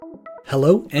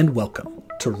Hello and welcome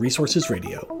to Resources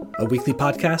Radio, a weekly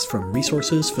podcast from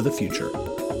Resources for the Future.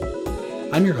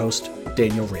 I'm your host,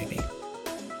 Daniel Ramey.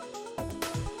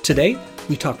 Today,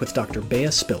 we talk with Dr.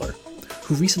 Beia Spiller,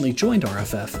 who recently joined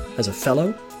RFF as a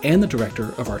fellow and the director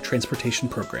of our transportation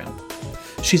program.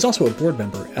 She's also a board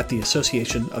member at the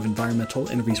Association of Environmental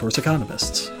and Resource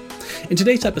Economists. In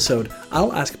today's episode,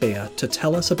 I'll ask Beia to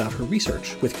tell us about her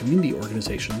research with community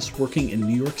organizations working in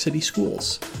New York City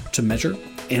schools to measure,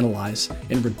 analyze,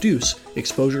 and reduce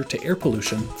exposure to air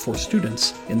pollution for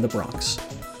students in the Bronx.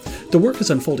 The work is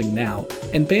unfolding now,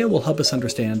 and Beia will help us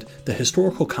understand the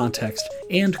historical context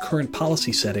and current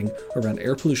policy setting around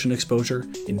air pollution exposure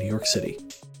in New York City.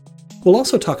 We'll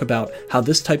also talk about how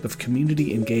this type of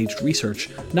community-engaged research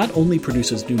not only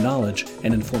produces new knowledge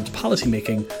and informs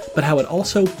policymaking, but how it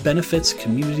also benefits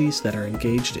communities that are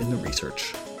engaged in the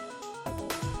research.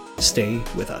 Stay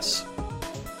with us.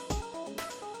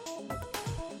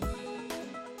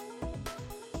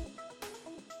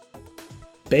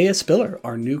 Beia Spiller,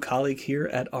 our new colleague here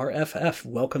at RFF.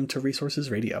 Welcome to Resources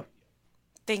Radio.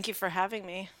 Thank you for having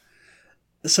me.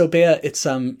 So Beia,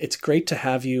 it's great to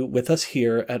have you with us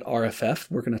here at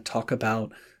RFF. We're going to talk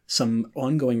about some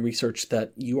ongoing research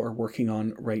that you are working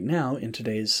on right now in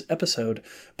today's episode.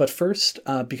 But first,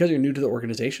 because you're new to the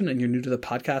organization and you're new to the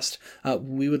podcast,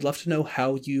 we would love to know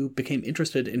how you became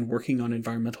interested in working on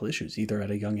environmental issues, either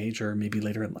at a young age or maybe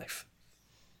later in life.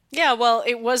 Yeah, well,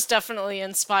 it was definitely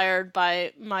inspired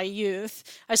by my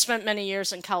youth. I spent many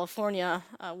years in California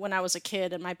when I was a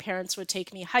kid, and my parents would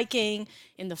take me hiking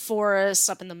in the forests,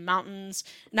 up in the mountains,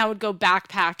 and I would go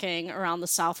backpacking around the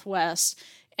Southwest.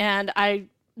 And I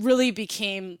really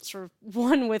became sort of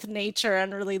one with nature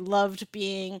and really loved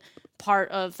being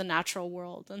part of the natural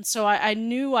world. And so I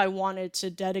knew I wanted to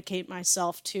dedicate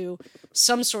myself to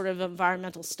some sort of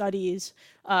environmental studies.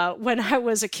 When I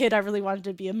was a kid, I really wanted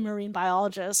to be a marine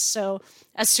biologist. So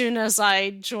as soon as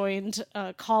I joined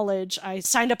college, I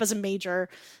signed up as a major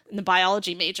in the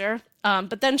biology major.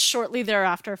 But then shortly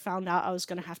thereafter, found out I was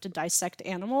going to have to dissect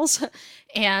animals.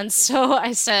 And so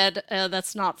I said,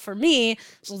 that's not for me.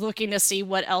 So looking to see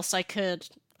what else I could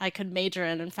major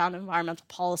in, and found environmental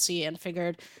policy and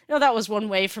figured, that was one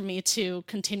way for me to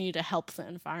continue to help the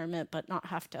environment, but not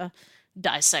have to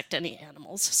dissect any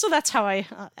animals. So that's how I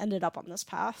ended up on this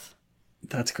path.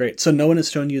 That's great. So no one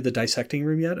has shown you the dissecting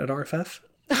room yet at RFF?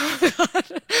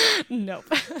 Nope.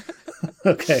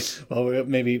 Okay. Well,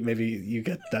 maybe you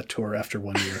get that tour after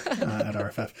 1 year at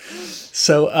RFF.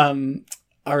 So,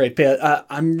 all right, Beia,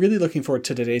 I'm really looking forward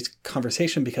to today's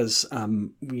conversation because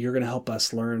you're going to help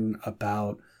us learn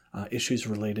about issues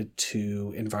related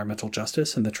to environmental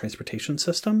justice and the transportation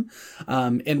system.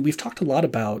 And we've talked a lot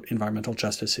about environmental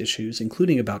justice issues,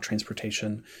 including about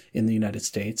transportation in the United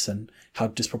States and how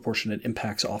disproportionate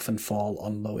impacts often fall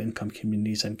on low-income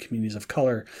communities and communities of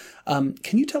color.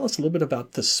 Can you tell us a little bit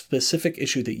about the specific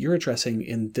issue that you're addressing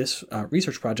in this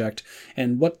research project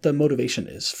and what the motivation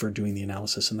is for doing the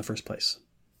analysis in the first place?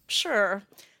 Sure.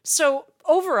 So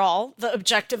overall, the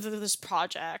objective of this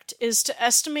project is to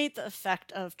estimate the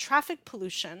effect of traffic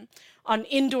pollution on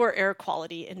indoor air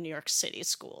quality in New York City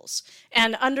schools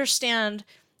and understand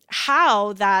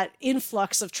how that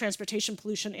influx of transportation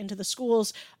pollution into the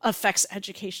schools affects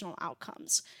educational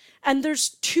outcomes. And there's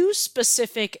two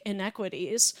specific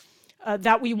inequities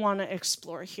that we want to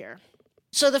explore here.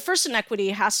 So the first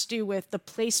inequity has to do with the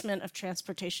placement of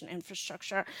transportation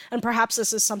infrastructure. And perhaps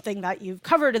this is something that you've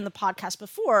covered in the podcast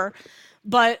before,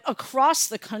 but across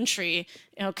the country,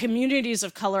 communities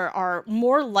of color are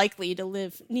more likely to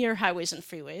live near highways and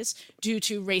freeways due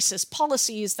to racist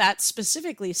policies that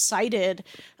specifically cited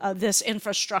this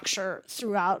infrastructure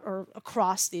throughout or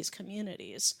across these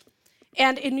communities.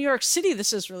 And in New York City,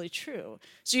 this is really true.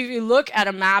 So if you look at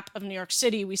a map of New York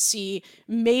City, we see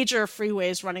major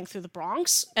freeways running through the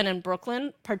Bronx and in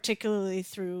Brooklyn, particularly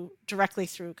directly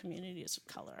through communities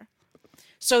of color.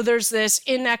 So there's this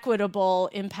inequitable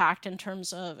impact in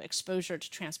terms of exposure to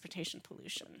transportation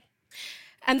pollution.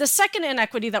 And the second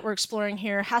inequity that we're exploring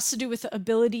here has to do with the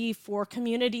ability for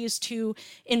communities to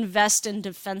invest in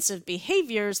defensive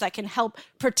behaviors that can help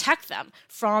protect them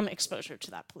from exposure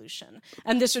to that pollution.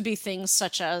 And this would be things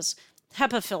such as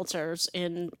HEPA filters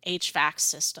in HVAC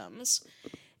systems.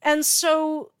 And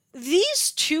so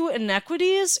these two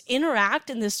inequities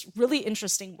interact in this really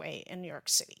interesting way in New York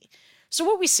City. So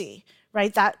what we see,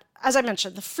 right, that, as I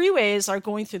mentioned, the freeways are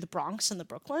going through the Bronx and the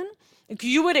Brooklyn.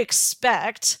 You would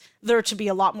expect there to be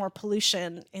a lot more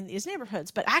pollution in these neighborhoods.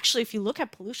 But actually, if you look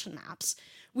at pollution maps,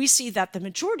 we see that the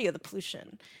majority of the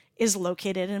pollution is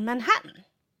located in Manhattan.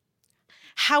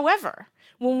 However,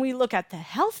 when we look at the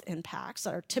health impacts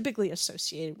that are typically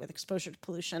associated with exposure to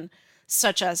pollution,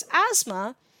 such as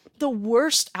asthma, the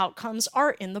worst outcomes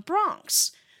are in the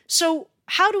Bronx. So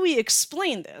how do we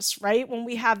explain this, right? When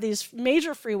we have these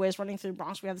major freeways running through the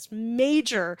Bronx, we have this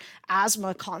major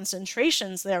asthma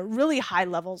concentrations there, really high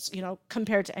levels,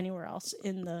 compared to anywhere else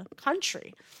in the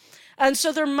country. And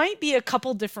so there might be a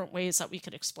couple different ways that we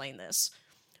could explain this.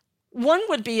 One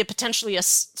would be potentially a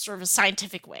sort of a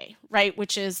scientific way, right?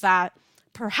 Which is that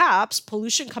perhaps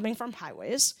pollution coming from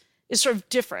highways is sort of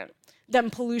different than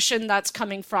pollution that's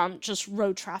coming from just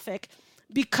road traffic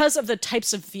because of the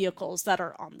types of vehicles that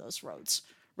are on those roads,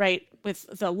 right? With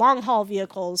the long haul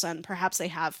vehicles, and perhaps they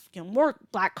have more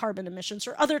black carbon emissions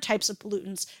or other types of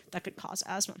pollutants that could cause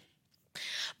asthma.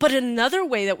 But another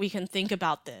way that we can think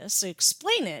about this,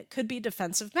 explain it, could be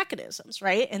defensive mechanisms,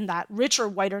 right? In that richer,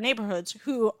 whiter neighborhoods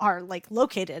who are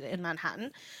located in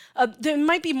Manhattan, they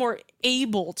might be more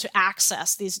able to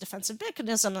access these defensive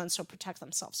mechanisms and so protect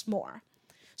themselves more.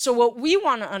 So what we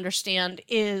want to understand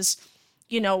is,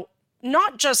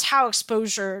 not just how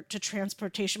exposure to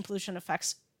transportation pollution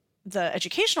affects the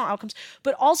educational outcomes,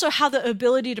 but also how the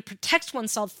ability to protect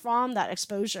oneself from that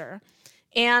exposure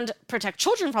and protect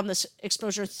children from this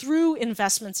exposure through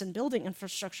investments in building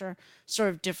infrastructure sort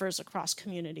of differs across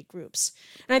community groups.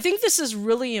 And I think this is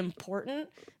really important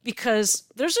because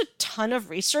there's a ton of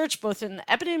research, both in the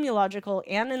epidemiological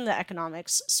and in the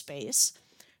economics space,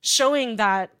 showing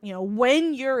that,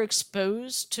 when you're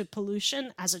exposed to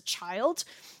pollution as a child,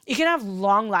 it can have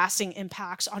long-lasting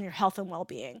impacts on your health and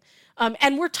well-being.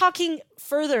 And we're talking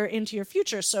further into your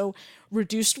future. So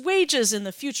reduced wages in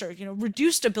the future,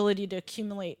 reduced ability to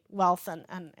accumulate wealth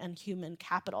and human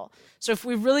capital. So if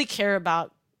we really care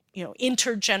about,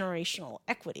 intergenerational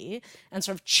equity and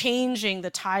sort of changing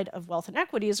the tide of wealth and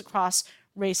equities across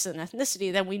race and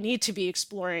ethnicity, then we need to be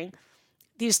exploring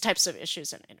these types of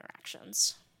issues and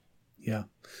interactions. Yeah.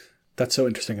 That's so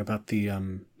interesting about the,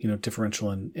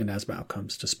 differential in asthma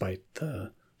outcomes despite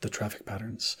the traffic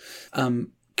patterns.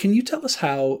 Can you tell us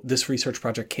how this research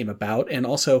project came about? And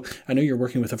also, I know you're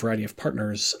working with a variety of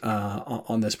partners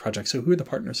on this project. So who are the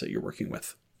partners that you're working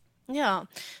with? Yeah.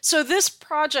 So this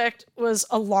project was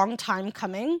a long time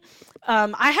coming.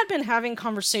 I had been having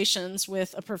conversations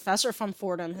with a professor from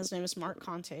Fordham. His name is Mark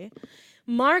Conte.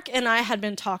 Mark and I had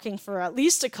been talking for at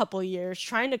least a couple years,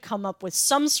 trying to come up with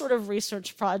some sort of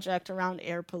research project around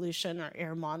air pollution or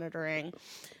air monitoring,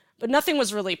 but nothing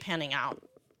was really panning out.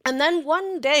 And then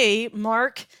one day,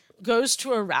 Mark goes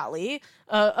to a rally,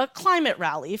 a climate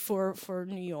rally for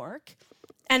New York,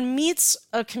 and meets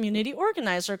a community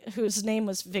organizer whose name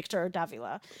was Victor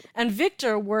Davila. And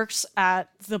Victor works at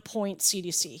The Point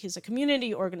CDC. He's a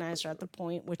community organizer at The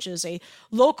Point, which is a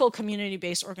local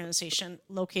community-based organization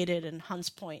located in Hunts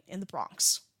Point in the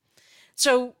Bronx.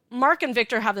 So Mark and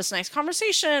Victor have this nice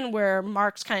conversation where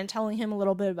Mark's kind of telling him a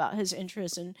little bit about his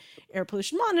interest in air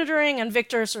pollution monitoring, and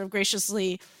Victor sort of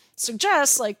graciously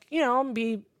suggests,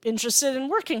 be interested in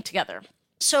working together.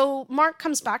 So Mark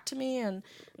comes back to me and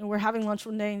we're having lunch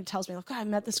one day and he tells me, look, I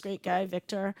met this great guy,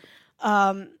 Victor.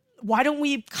 Why don't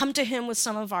we come to him with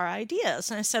some of our ideas?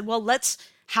 And I said, well, let's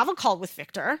have a call with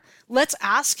Victor. Let's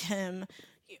ask him,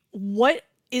 what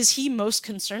is he most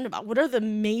concerned about? What are the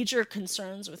major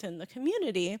concerns within the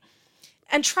community?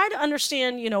 And try to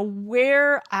understand,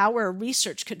 where our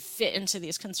research could fit into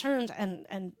these concerns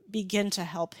and begin to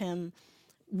help him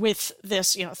with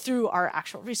this, through our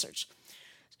actual research.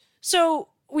 So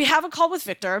we have a call with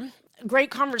Victor, great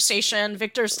conversation.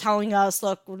 Victor's telling us,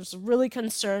 look, we're just really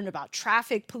concerned about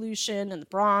traffic pollution in the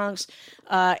Bronx.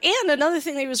 And another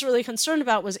thing that he was really concerned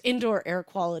about was indoor air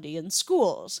quality in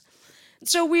schools.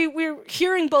 So we're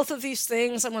hearing both of these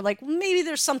things and we're like, maybe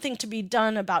there's something to be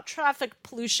done about traffic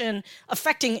pollution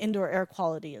affecting indoor air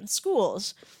quality in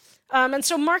schools. And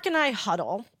so Mark and I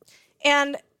huddle.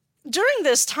 And during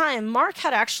this time, Mark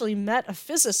had actually met a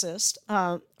physicist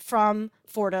from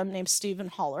Fordham named Stephen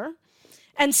Haller.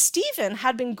 And Stephen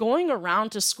had been going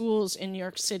around to schools in New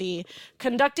York City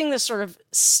conducting this sort of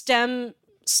STEM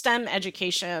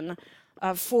education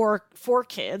for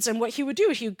kids. And what he would do,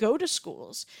 he would go to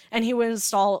schools and he would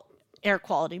install air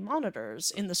quality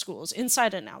monitors in the schools,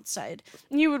 inside and outside.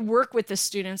 And you would work with the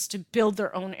students to build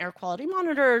their own air quality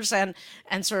monitors and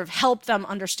sort of help them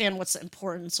understand what's the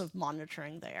importance of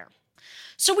monitoring the air.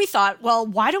 So we thought, well,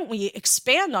 why don't we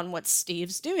expand on what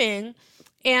Steve's doing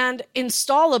and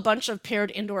install a bunch of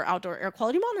paired indoor-outdoor air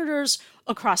quality monitors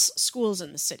across schools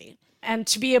in the city? And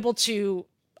to be able to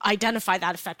identify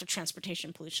that effect of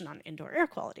transportation pollution on indoor air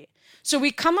quality. So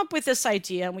we come up with this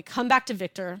idea and we come back to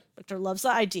Victor. Victor loves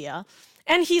the idea.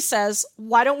 And he says,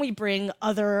 why don't we bring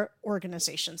other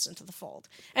organizations into the fold?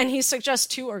 And he suggests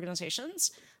two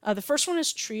organizations. The first one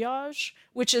is Triage,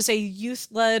 which is a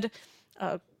youth-led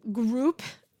group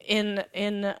in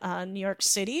New York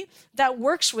City that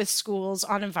works with schools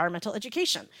on environmental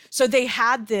education. So they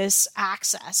had this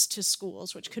access to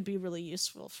schools, which could be really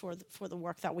useful for the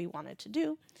work that we wanted to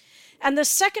do. And the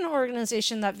second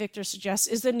organization that Victor suggests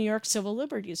is the New York Civil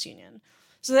Liberties Union.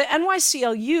 So the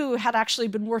NYCLU had actually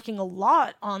been working a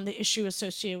lot on the issue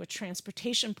associated with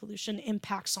transportation pollution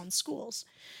impacts on schools.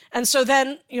 And so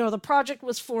then, the project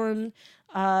was formed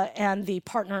and the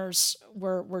partners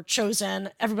were chosen.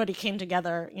 Everybody came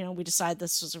together. We decided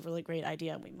this was a really great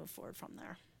idea and we moved forward from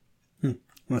there.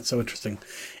 Well, that's so interesting.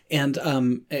 And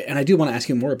I do want to ask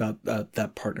you more about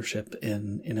that partnership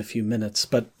in a few minutes.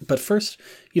 But first,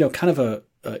 kind of a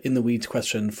in the weeds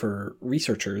question for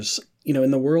researchers, in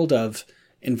the world of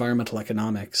environmental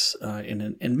economics,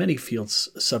 in many fields,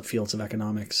 subfields of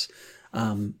economics,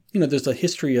 there's a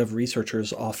history of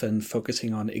researchers often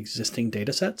focusing on existing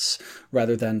data sets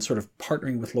rather than sort of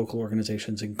partnering with local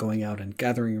organizations and going out and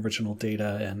gathering original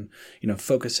data and,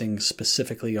 focusing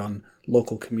specifically on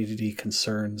local community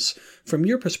concerns. From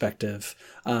your perspective,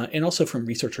 and also from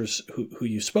researchers who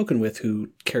you've spoken with who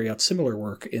carry out similar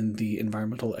work in the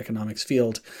environmental economics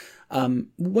field,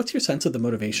 what's your sense of the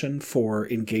motivation for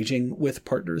engaging with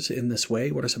partners in this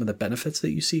way? What are some of the benefits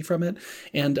that you see from it?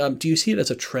 And do you see it as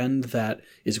a trend that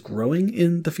is growing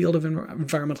in the field of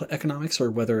environmental economics, or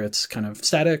whether it's kind of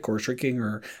static or shrinking,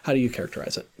 or how do you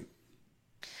characterize it?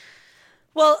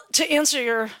 Well, to answer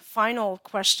your final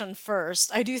question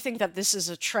first, I do think that this is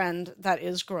a trend that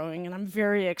is growing, and I'm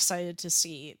very excited to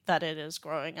see that it is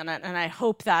growing. And I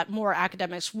hope that more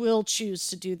academics will choose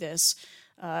to do this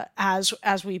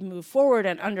as we move forward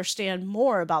and understand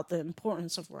more about the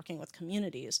importance of working with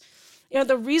communities.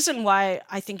 The reason why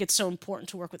I think it's so important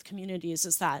to work with communities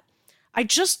is that I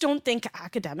just don't think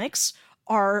academics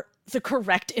are the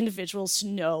correct individuals to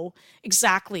know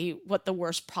exactly what the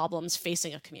worst problems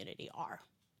facing a community are,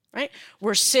 right?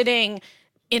 We're sitting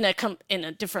in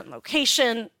a different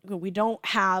location. We don't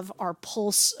have our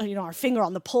pulse, our finger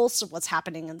on the pulse of what's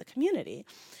happening in the community.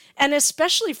 And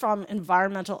especially from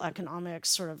environmental economics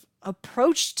sort of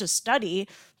approach to study,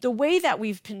 the way that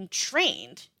we've been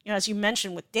trained, as you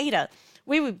mentioned with data, the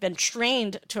way we've been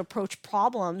trained to approach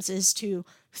problems is to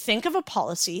think of a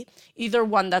policy, either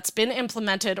one that's been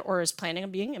implemented or is planning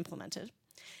on being implemented.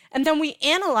 And then we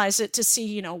analyze it to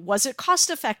see, was it cost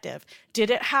effective? Did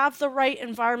it have the right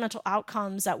environmental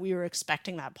outcomes that we were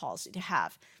expecting that policy to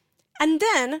have? And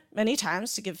then, many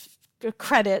times, to give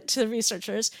credit to the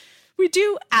researchers, we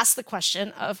do ask the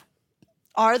question of,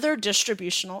 are there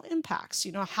distributional impacts?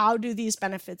 How do these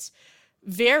benefits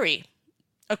vary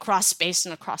across space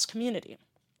and across community?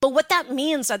 But what that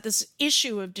means that this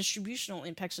issue of distributional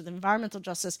impacts or the environmental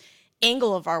justice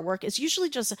angle of our work is usually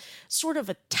just sort of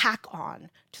a tack on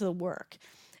to the work.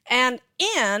 And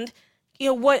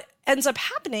what ends up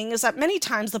happening is that many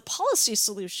times the policy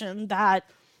solution that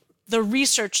the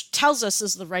research tells us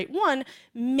is the right one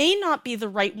may not be the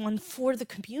right one for the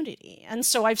community. And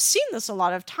so I've seen this a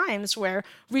lot of times where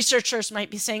researchers might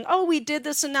be saying, oh, we did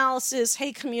this analysis.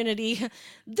 Hey, community,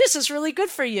 this is really good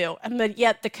for you. But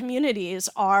yet the communities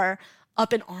are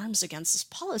up in arms against this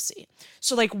policy.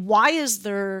 So why is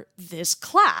there this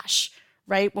clash,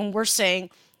 right? When we're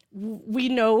saying we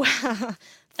know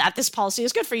that this policy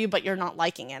is good for you, but you're not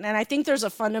liking it. And I think there's a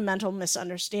fundamental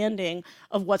misunderstanding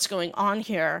of what's going on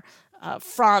here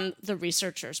from the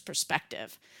researcher's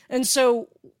perspective. And so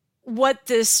what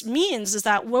this means is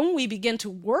that when we begin to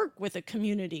work with a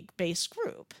community-based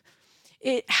group,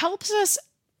 it helps us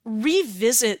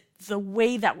revisit the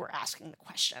way that we're asking the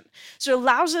question. So it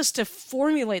allows us to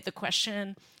formulate the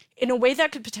question in a way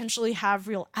that could potentially have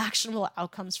real actionable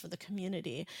outcomes for the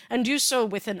community, and do so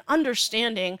with an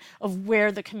understanding of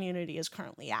where the community is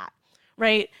currently at,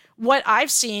 right? What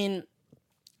I've seen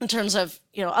in terms of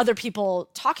other people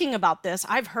talking about this,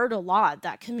 I've heard a lot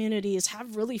that communities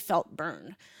have really felt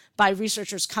burned by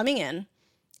researchers coming in,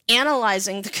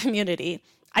 analyzing the community,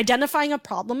 identifying a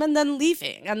problem, and then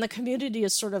leaving. And the community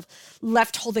is sort of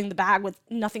left holding the bag with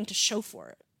nothing to show for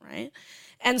it, right?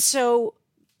 And so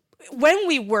when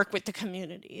we work with the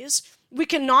communities, we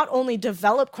can not only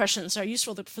develop questions that are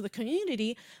useful for the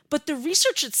community, but the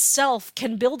research itself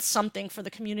can build something for the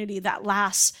community that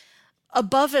lasts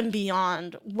above and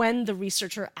beyond when the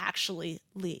researcher actually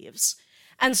leaves.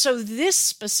 And so this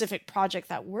specific project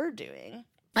that we're doing,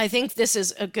 I think this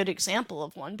is a good example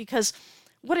of one, because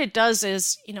what it does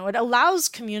is, it allows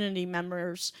community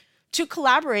members to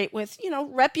collaborate with,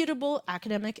 reputable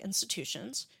academic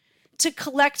institutions to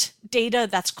collect data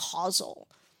that's causal,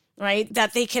 right?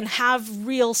 That they can have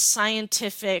real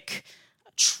scientific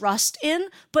trust in,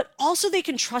 but also they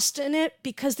can trust in it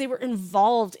because they were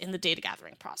involved in the data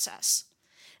gathering process.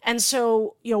 And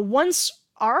so, once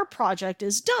our project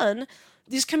is done,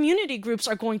 these community groups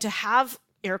are going to have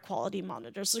air quality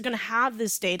monitors. They're going to have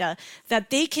this data that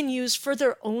they can use for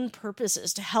their own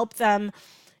purposes to help them,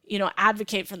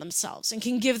 advocate for themselves, and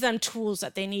can give them tools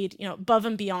that they need, above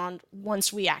and beyond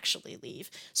once we actually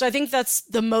leave. So I think that's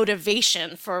the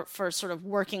motivation for sort of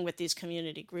working with these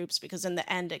community groups, because in the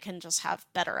end, it can just have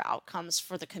better outcomes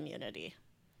for the community.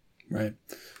 Right.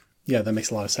 Yeah, that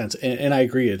makes a lot of sense. And I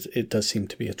agree. It does seem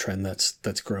to be a trend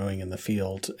that's growing in the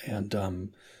field. And,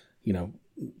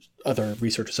 other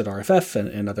researchers at RFF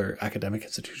and other academic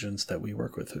institutions that we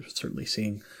work with are certainly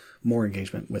seeing more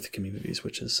engagement with communities,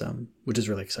 which is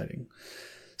really exciting.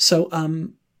 So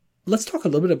let's talk a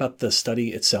little bit about the study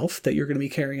itself that you're going to be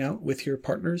carrying out with your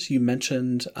partners. You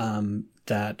mentioned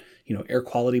that air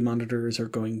quality monitors are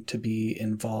going to be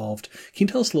involved. Can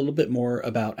you tell us a little bit more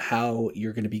about how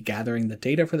you're going to be gathering the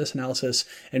data for this analysis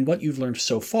and what you've learned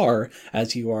so far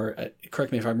as you are,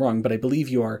 correct me if I'm wrong, but I believe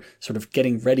you are sort of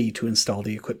getting ready to install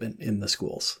the equipment in the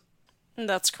schools?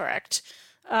 That's correct.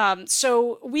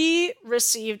 So we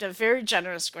received a very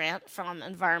generous grant from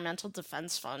Environmental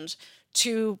Defense Fund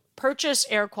to purchase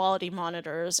air quality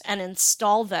monitors and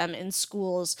install them in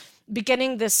schools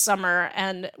beginning this summer,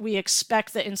 and we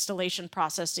expect the installation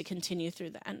process to continue through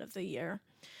the end of the year.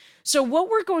 So what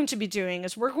we're going to be doing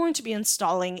is we're going to be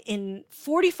installing in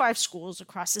 45 schools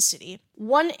across the city,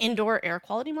 one indoor air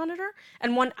quality monitor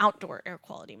and one outdoor air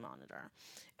quality monitor.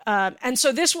 And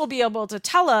so this will be able to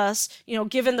tell us,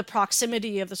 given the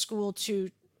proximity of the school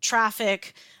to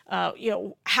traffic,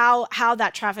 how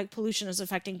that traffic pollution is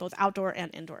affecting both outdoor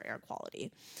and indoor air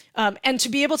quality. And to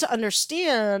be able to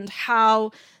understand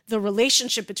how the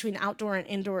relationship between outdoor and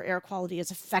indoor air quality is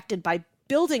affected by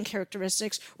building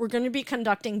characteristics, we're going to be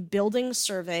conducting building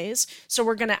surveys. So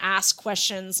we're going to ask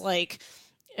questions like,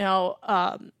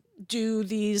 do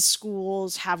these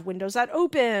schools have windows that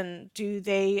open? Do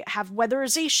they have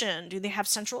weatherization? Do they have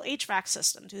central HVAC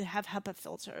system? Do they have HEPA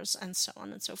filters? And so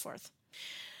on and so forth.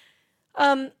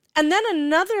 And then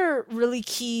another really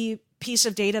key piece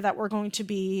of data that we're going to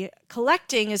be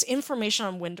collecting is information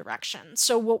on wind direction.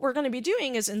 So what we're going to be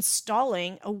doing is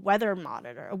installing a weather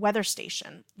monitor, a weather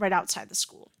station right outside the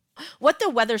school. What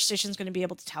the weather station is going to be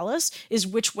able to tell us is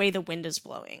which way the wind is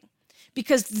blowing,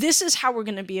 because this is how we're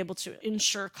going to be able to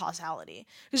ensure causality.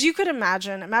 Because you could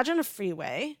imagine a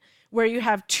freeway where you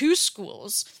have two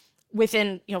schools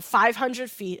within 500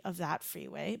 feet of that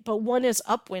freeway, but one is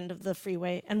upwind of the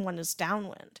freeway and one is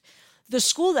downwind. The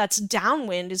school that's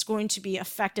downwind is going to be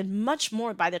affected much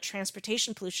more by the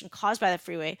transportation pollution caused by the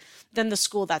freeway than the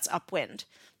school that's upwind.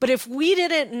 But if we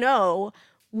didn't know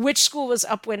which school was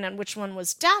upwind and which one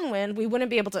was downwind, we wouldn't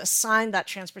be able to assign that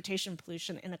transportation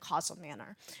pollution in a causal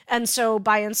manner. And so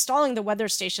by installing the weather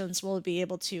stations, we'll be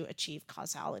able to achieve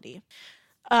causality.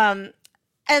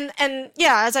 And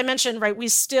yeah, as I mentioned, right, we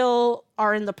still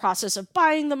are in the process of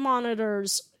buying the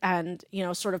monitors and,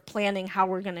 sort of planning how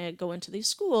we're going to go into these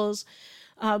schools.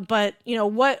 But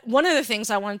one of the things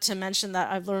I wanted to mention that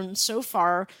I've learned so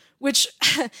far, which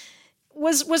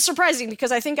was surprising,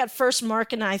 because I think at first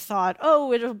Mark and I thought,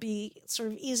 it'll be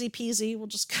sort of easy peasy. We'll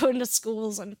just go into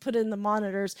schools and put in the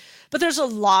monitors. But there's a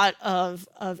lot of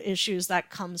issues that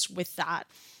comes with that.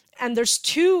 And there's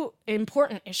two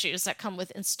important issues that come with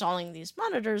installing these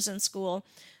monitors in school.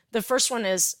 The first one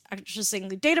is addressing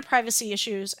the data privacy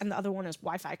issues, and the other one is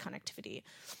Wi-Fi connectivity.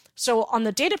 So on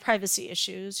the data privacy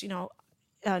issues, New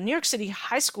York City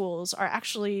high schools are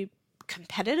actually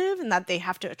competitive in that they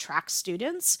have to attract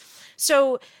students.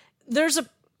 So there's a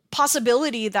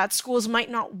possibility that schools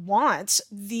might not want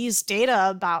these data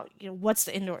about, what's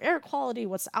the indoor air quality,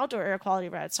 what's the outdoor air quality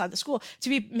right outside the school to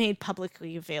be made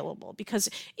publicly available. Because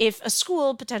if a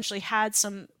school potentially had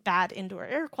some bad indoor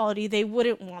air quality, they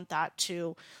wouldn't want that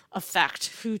to affect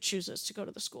who chooses to go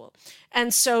to the school.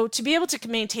 And so to be able to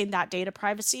maintain that data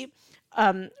privacy,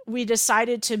 we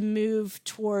decided to move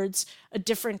towards a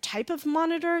different type of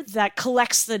monitor that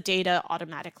collects the data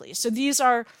automatically. So these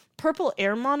are Purple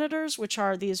Air monitors, which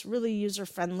are these really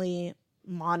user-friendly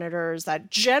monitors that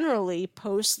generally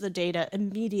post the data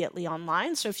immediately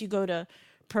online. So if you go to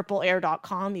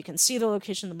purpleair.com, you can see the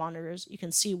location of the monitors. You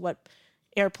can see what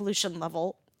air pollution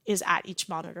level is at each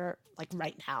monitor, like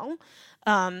right now.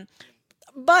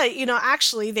 But,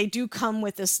 actually they do come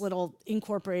with this little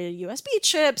incorporated USB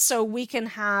chip, so we can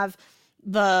have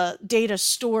the data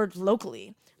stored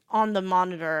locally on the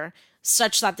monitor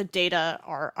such that the data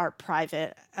are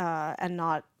private and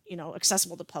not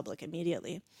accessible to public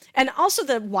immediately. And also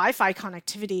the Wi-Fi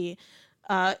connectivity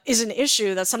is an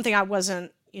issue. That's something I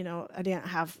wasn't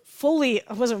I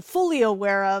wasn't fully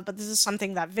aware of, but this is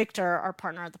something that Victor, our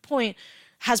partner at The Point,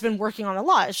 has been working on a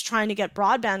lot, is trying to get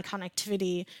broadband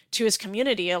connectivity to his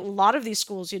community. A lot of these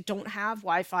schools, you don't have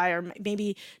Wi-Fi, or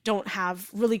maybe don't have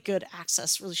really good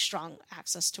access, really strong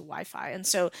access to Wi-Fi. And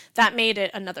so that made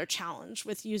it another challenge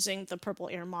with using the Purple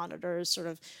Air monitors, sort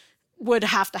of would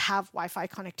have to have Wi-Fi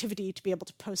connectivity to be able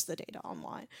to post the data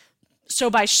online.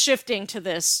 So by shifting to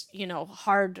this,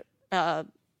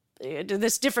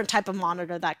 this different type of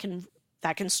monitor that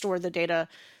can store the data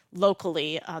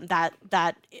locally,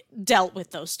 that dealt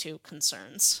with those two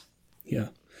concerns. Yeah.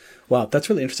 Wow, that's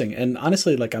really interesting. And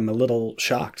honestly, I'm a little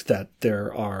shocked that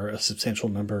there are a substantial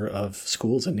number of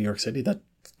schools in New York City that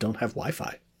don't have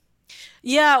Wi-Fi.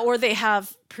 Yeah, or they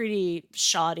have pretty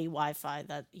shoddy Wi-Fi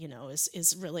that,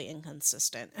 is really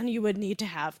inconsistent. And you would need to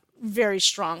have very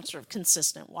strong, sort of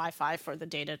consistent Wi-Fi for the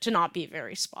data to not be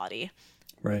very spotty.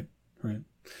 Right.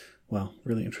 Wow,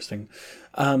 really interesting.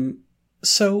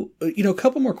 So, a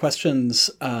couple more questions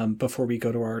before we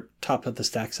go to our top of the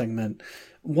stack segment.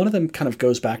 One of them kind of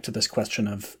goes back to this question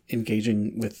of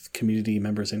engaging with community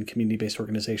members and community-based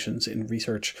organizations in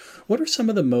research. What are some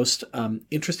of the most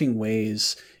interesting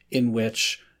ways in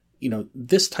which,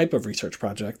 this type of research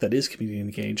project that is community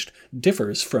engaged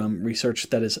differs from research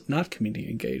that is not community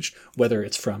engaged, whether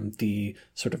it's from the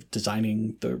sort of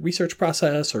designing the research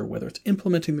process, or whether it's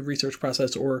implementing the research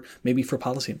process, or maybe for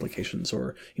policy implications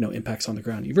or, impacts on the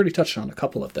ground? You've already touched on a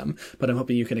couple of them, but I'm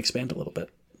hoping you can expand a little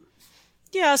bit.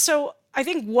 Yeah, so I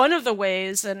think one of the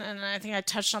ways, and I think I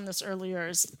touched on this earlier,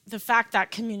 is the fact that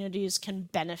communities can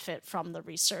benefit from the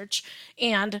research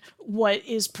and what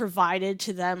is provided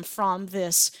to them from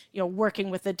this, working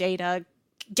with the data,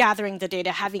 gathering the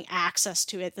data, having access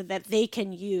to it that they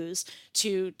can use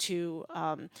to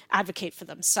advocate for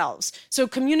themselves. So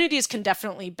communities can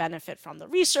definitely benefit from the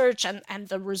research, and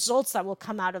the results that will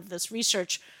come out of this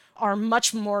research are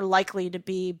much more likely to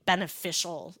be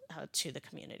beneficial to the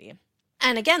community.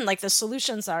 And again, the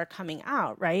solutions that are coming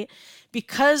out, right?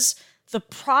 Because the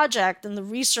project and the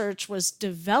research was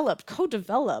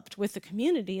co-developed with the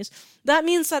communities, that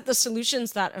means that the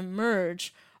solutions that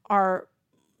emerge are,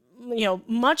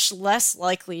 much less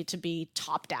likely to be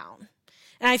top down.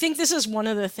 And I think this is one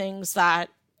of the things that,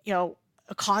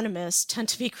 economists tend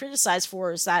to be criticized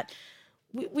for, is that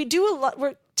we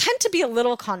tend to be a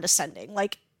little condescending.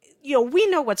 We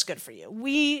know what's good for you.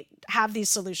 We have these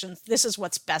solutions. This is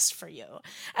what's best for you.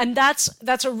 And that's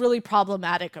a really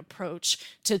problematic approach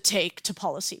to take to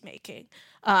policymaking.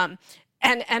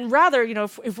 And rather,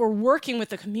 if we're working with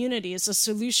the communities, the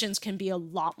solutions can be a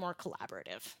lot more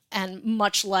collaborative and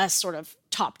much less sort of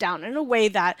top down, in a way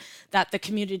that the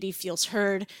community feels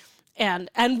heard and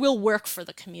will work for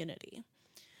the community.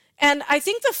 And I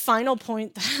think the final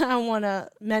point that I want to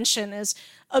mention is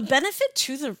a benefit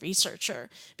to the researcher,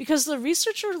 because the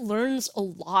researcher learns a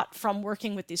lot from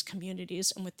working with these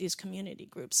communities and with these community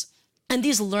groups. And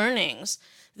these learnings,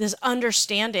 these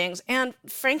understandings, and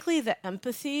frankly, the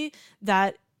empathy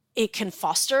that it can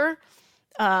foster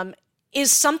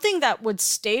is something that would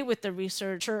stay with the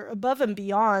researcher above and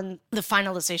beyond the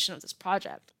finalization of this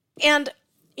project. And,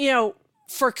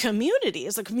 for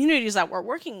communities, the communities that we're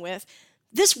working with,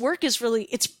 this work is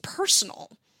it's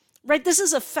personal, right? This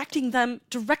is affecting them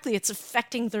directly. It's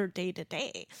affecting their day to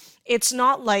day. It's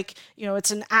not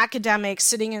it's an academic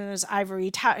sitting in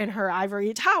her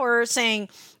ivory tower saying,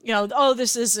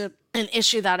 this is an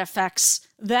issue that affects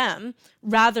them.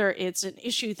 Rather, it's an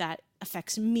issue that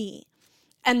affects me.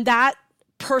 And that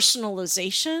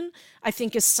personalization, I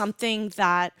think, is something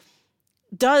that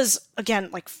does, again,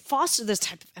 foster this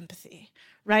type of empathy,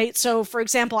 right? So, for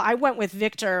example, I went with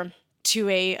Victor to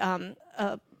a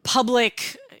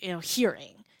public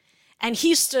hearing, and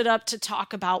he stood up to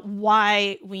talk about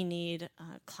why we need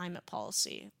climate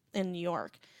policy in New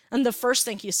York. And the first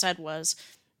thing he said was,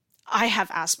 I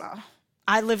have asthma.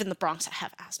 I live in the Bronx. I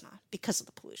have asthma because of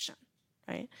the pollution,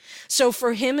 right? So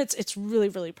for him, it's really,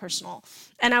 really personal.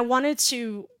 And I wanted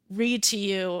to read to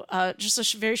you just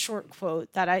a very short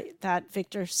quote that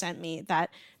Victor sent me that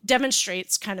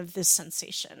demonstrates kind of this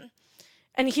sensation.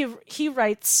 And he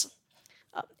writes,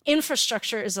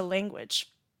 infrastructure is a language.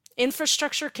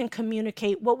 Infrastructure can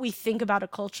communicate what we think about a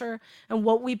culture and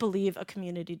what we believe a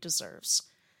community deserves.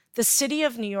 The city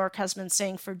of New York has been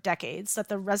saying for decades that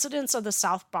the residents of the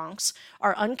South Bronx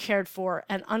are uncared for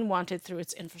and unwanted through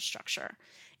its infrastructure.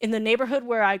 In the neighborhood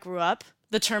where I grew up,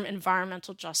 the term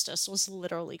environmental justice was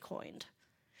literally coined.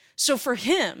 So for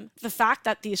him, the fact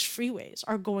that these freeways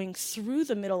are going through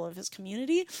the middle of his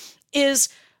community is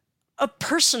a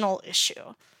personal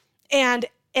issue. And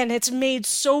it's made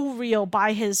so real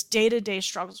by his day-to-day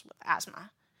struggles with asthma.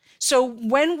 So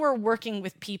when we're working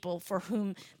with people for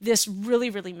whom this really,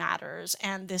 really matters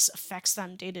and this affects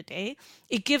them day to day,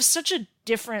 it gives such a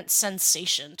different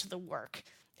sensation to the work.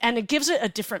 And it gives it a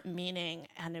different meaning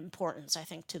and importance, I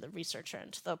think, to the researcher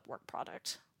and to the work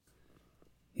product.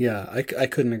 Yeah, I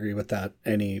couldn't agree with that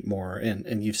any more.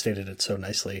 And you've stated it so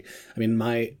nicely. I mean,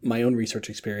 my own research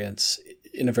experience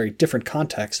in a very different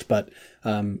context, but,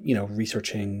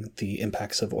 researching the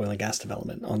impacts of oil and gas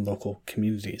development on local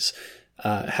communities.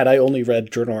 Had I only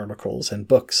read journal articles and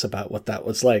books about what that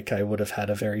was like, I would have had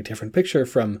a very different picture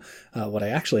from what I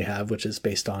actually have, which is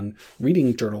based on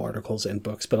reading journal articles and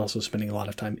books, but also spending a lot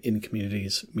of time in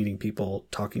communities, meeting people,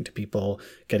 talking to people,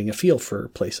 getting a feel for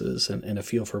places and a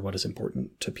feel for what is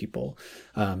important to people.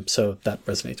 So that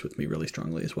resonates with me really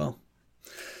strongly as well.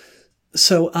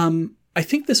 So I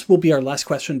think this will be our last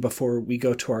question before we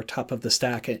go to our top of the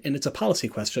stack. And it's a policy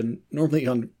question. Normally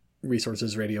on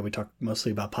Resources Radio, we talk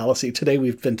mostly about policy. Today,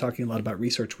 we've been talking a lot about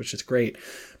research, which is great.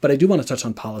 But I do want to touch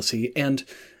on policy. And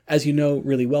as you know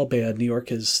really well, Beia, New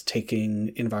York is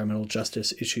taking environmental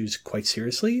justice issues quite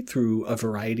seriously through a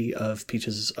variety of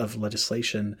pieces of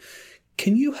legislation.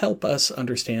 Can you help us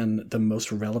understand the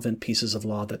most relevant pieces of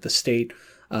law that the state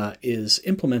is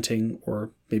implementing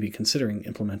or maybe considering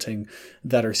implementing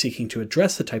that are seeking to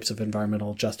address the types of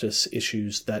environmental justice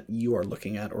issues that you are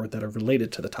looking at or that are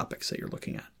related to the topics that you're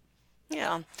looking at?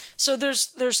 Yeah. So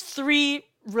there's three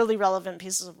really relevant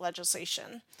pieces of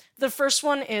legislation. The first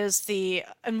one is the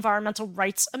Environmental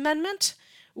Rights Amendment,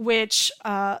 which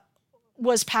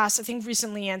was passed, I think,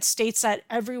 recently and states that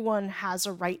everyone has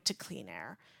a right to clean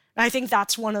air. And I think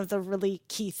that's one of the really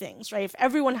key things, right? If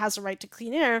everyone has a right to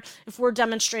clean air, if we're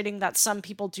demonstrating that some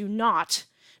people do not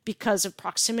because of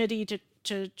proximity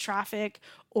to traffic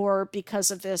or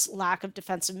because of this lack of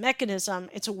defensive mechanism,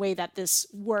 it's a way that this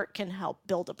work can help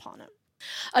build upon it.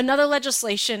 Another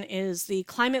legislation is the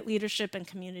Climate Leadership and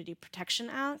Community Protection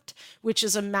Act, which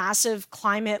is a massive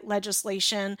climate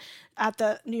legislation at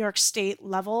the New York State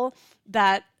level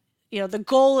that, the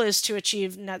goal is to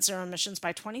achieve net zero emissions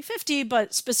by 2050,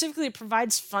 but specifically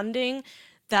provides funding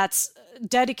that's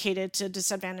dedicated to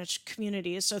disadvantaged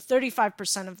communities. So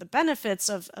 35% of the benefits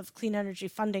of clean energy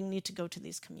funding need to go to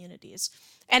these communities.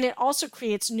 And it also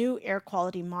creates new air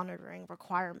quality monitoring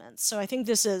requirements. So I think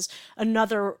this is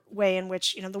another way in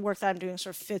which, the work that I'm doing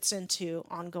sort of fits into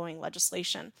ongoing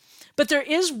legislation. But there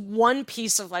is one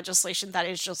piece of legislation that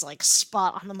is just like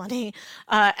spot on the money,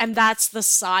 and that's the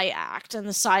SCI Act. And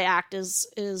the SCI Act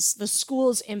is the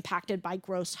Schools Impacted by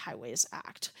Gross Highways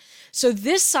Act. So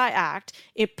this SCI Act,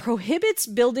 it prohibits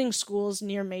building schools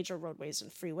near major roadways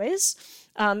and freeways.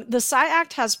 The SCI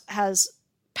Act has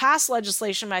passed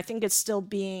legislation, but I think it's still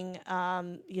being,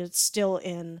 it's still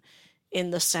in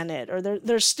the Senate, or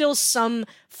there's still some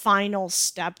final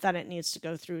step that it needs to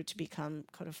go through to become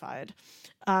codified.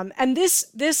 And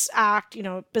this act,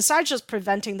 besides just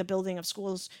preventing the building of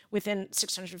schools within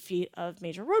 600 feet of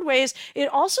major roadways, it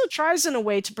also tries in a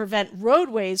way to prevent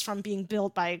roadways from being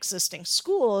built by existing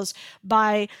schools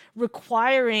by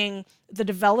requiring the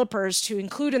developers to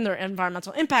include in their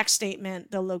environmental impact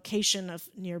statement the location of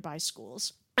nearby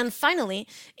schools. And finally,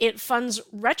 it funds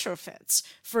retrofits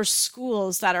for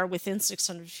schools that are within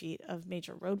 600 feet of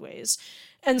major roadways.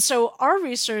 And so our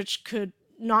research could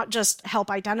not just help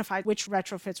identify which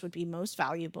retrofits would be most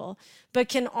valuable, but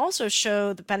can also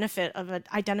show the benefit of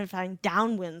identifying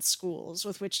downwind schools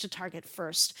with which to target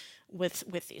first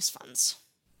with these funds.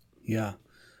 Yeah,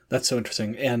 that's so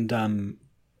interesting. And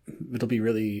it'll be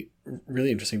really,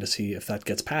 really interesting to see if that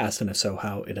gets passed, and if so,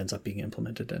 how it ends up being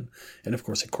implemented, and of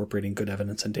course, incorporating good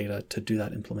evidence and data to do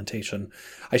that implementation.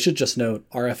 I should just note,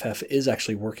 RFF is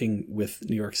actually working with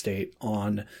New York State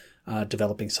on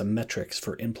developing some metrics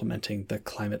for implementing the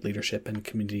Climate Leadership and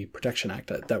Community Protection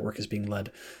Act. That work is being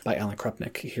led by Alan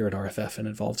Krupnick here at RFF and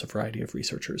involves a variety of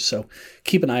researchers. So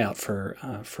keep an eye out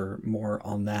for more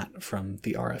on that from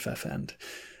the RFF end.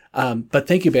 But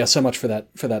thank you, Beia, so much for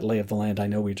that lay of the land. I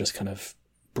know we just kind of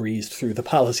breezed through the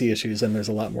policy issues, and there's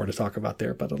a lot more to talk about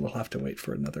there, but it'll have to wait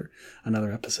for another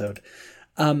episode.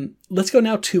 Let's go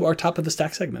now to our top of the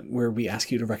stack segment, where we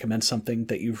ask you to recommend something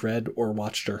that you've read or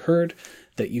watched or heard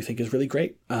that you think is really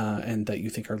great and that you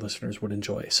think our listeners would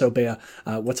enjoy. So, Beia,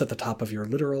 what's at the top of your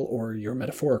literal or your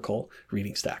metaphorical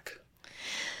reading stack?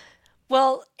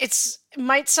 Well, it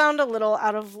might sound a little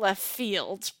out of left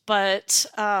field, but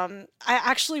I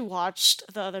actually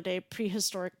watched the other day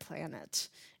Prehistoric Planet.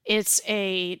 It's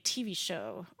a TV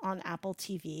show on Apple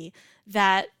TV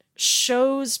that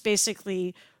shows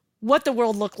basically what the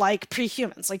world looked like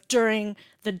pre-humans, like during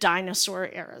the dinosaur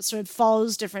era. So it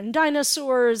follows different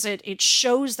dinosaurs. It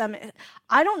shows them.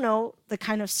 I don't know the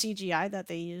kind of CGI that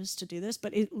they use to do this,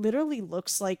 but it literally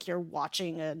looks like you're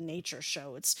watching a nature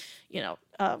show. It's,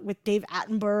 with Dave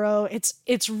Attenborough.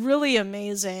 It's really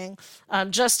amazing,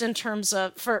 just in terms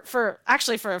of, for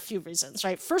a few reasons,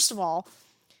 right? First of all,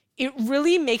 it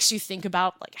really makes you think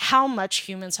about like how much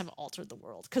humans have altered the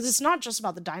world, because it's not just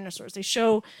about the dinosaurs. They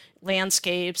show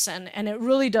landscapes, and it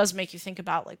really does make you think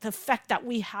about like the effect that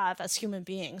we have as human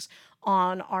beings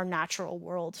on our natural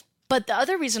world. But the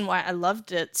other reason why I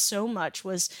loved it so much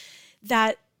was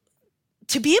that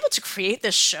to be able to create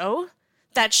this show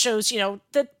that shows,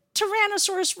 the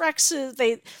Tyrannosaurus rexes,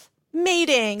 they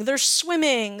mating, they're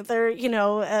swimming, they're,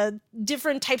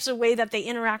 different types of way that they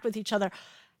interact with each other.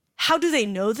 How do they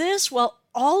know this? Well,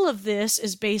 all of this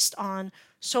is based on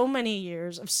so many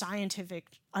years of scientific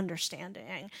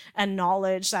understanding and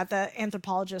knowledge that the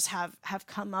anthropologists have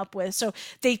come up with. So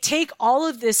they take all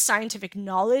of this scientific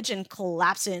knowledge and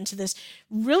collapse it into this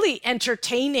really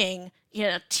entertaining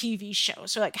TV show.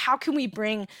 So like, how can we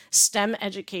bring STEM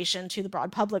education to the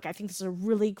broad public? I think this is a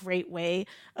really great way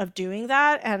of doing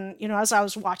that. And, as I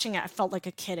was watching it, I felt like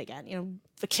a kid again,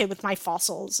 the kid with my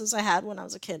fossils as I had when I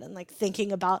was a kid, and like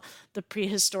thinking about the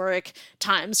prehistoric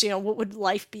times, what would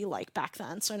life be like back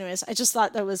then? So anyways, I just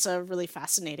thought that was a really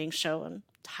fascinating show and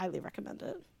highly recommend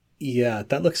it. Yeah,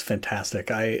 that looks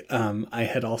fantastic. I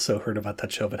had also heard about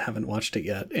that show, but haven't watched it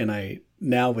yet. And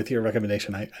now with your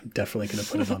recommendation, I'm definitely going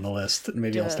to put it on the list.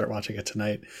 Maybe I'll start watching it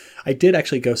tonight. I did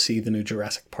actually go see the new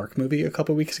Jurassic Park movie a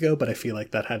couple of weeks ago, but I feel like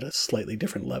that had a slightly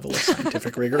different level of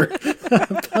scientific rigor.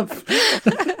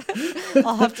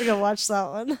 I'll have to go watch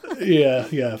that one.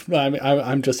 Yeah.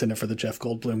 I'm just in it for the Jeff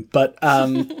Goldblum. But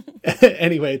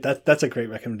anyway, that's a great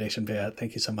recommendation, Beia.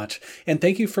 Thank you so much. And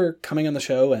thank you for coming on the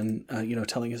show and,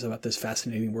 telling us about this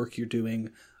fascinating work you're doing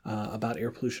about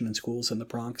air pollution in schools in the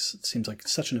Bronx. It seems like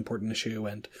such an important issue,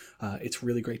 and it's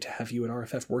really great to have you at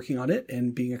RFF working on it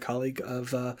and being a colleague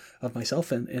of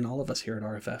myself and all of us here at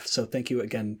RFF. So thank you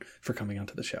again for coming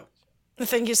onto the show.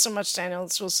 Thank you so much, Daniel.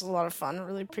 This was a lot of fun. I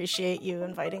really appreciate you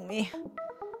inviting me.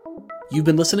 You've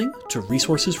been listening to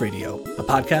Resources Radio, a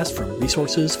podcast from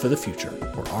Resources for the Future,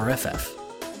 or RFF.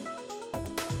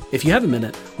 If you have a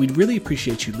minute, we'd really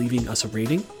appreciate you leaving us a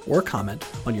rating or a comment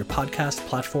on your podcast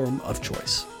platform of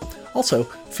choice. Also,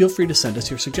 feel free to send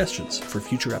us your suggestions for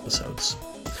future episodes.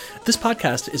 This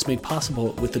podcast is made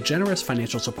possible with the generous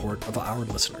financial support of our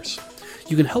listeners.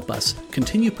 You can help us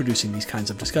continue producing these kinds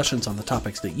of discussions on the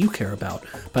topics that you care about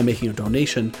by making a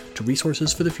donation to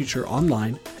Resources for the Future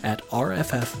online at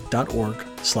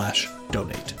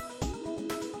rff.org/donate.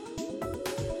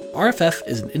 RFF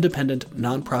is an independent,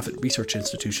 nonprofit research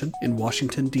institution in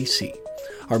Washington, D.C.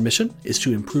 Our mission is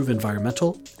to improve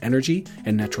environmental, energy,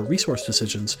 and natural resource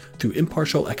decisions through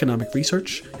impartial economic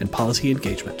research and policy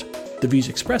engagement. The views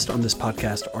expressed on this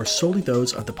podcast are solely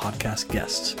those of the podcast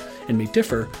guests and may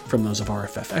differ from those of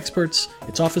RFF experts,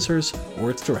 its officers,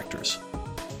 or its directors.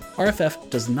 RFF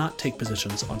does not take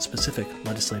positions on specific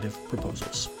legislative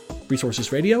proposals.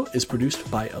 Resources Radio is produced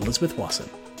by Elizabeth Wasson,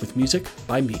 with music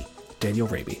by me, Daniel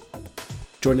Raby.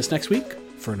 Join us next week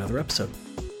for another episode.